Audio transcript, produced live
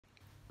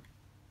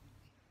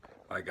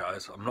Hi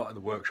guys, I'm not in the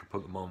workshop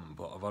at the moment,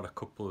 but I've had a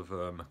couple of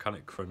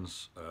mechanic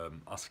friends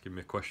asking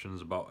me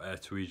questions about air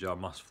to E-jar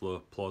mass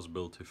flow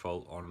plausibility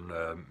fault on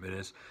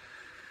minis.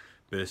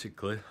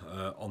 Basically,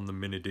 on the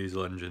mini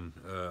diesel engine,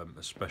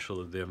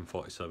 especially the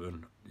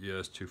M47,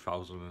 years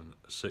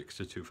 2006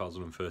 to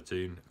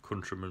 2013,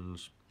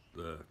 Countryman's,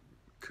 the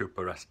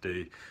Cooper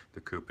SD, the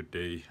Cooper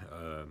D,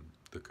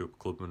 the Cooper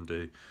Clubman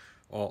D,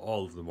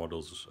 all of the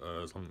models,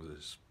 as long as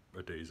it's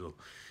a diesel.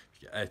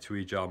 Air to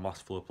E-jar mass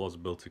flow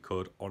plausibility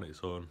code on its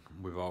own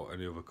without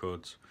any other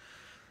codes.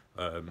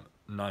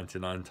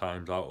 99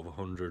 times out of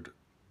 100,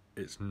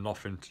 it's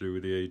nothing to do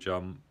with the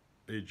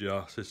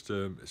E-jar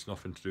system, it's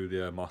nothing to do with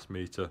the air mass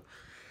meter,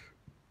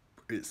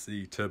 it's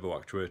the turbo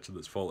actuator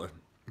that's faulty.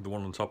 The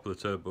one on top of the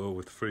turbo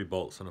with 3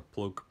 bolts and a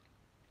plug,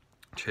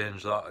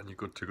 change that and you're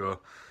good to go.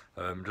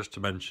 Just to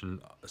mention,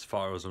 as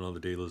far as I know,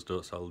 the dealers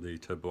don't sell the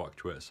turbo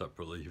actuator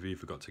separately. You've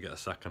either got to get a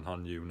second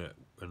hand unit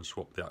and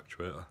swap the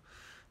actuator,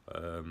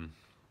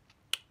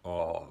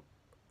 or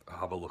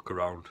have a look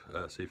around,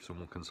 see if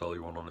someone can sell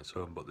you one on its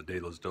own, but the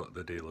dealers don't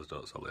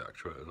sell the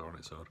actuators on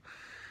its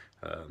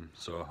own.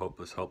 So I hope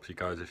this helps you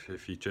guys.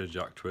 If you change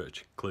the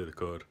actuator, clear the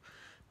code,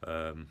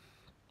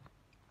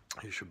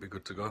 you should be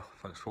good to go.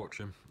 Thanks for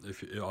watching.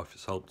 If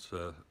it's helped,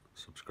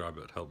 subscribe,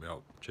 it'd help me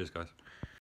out. Cheers guys.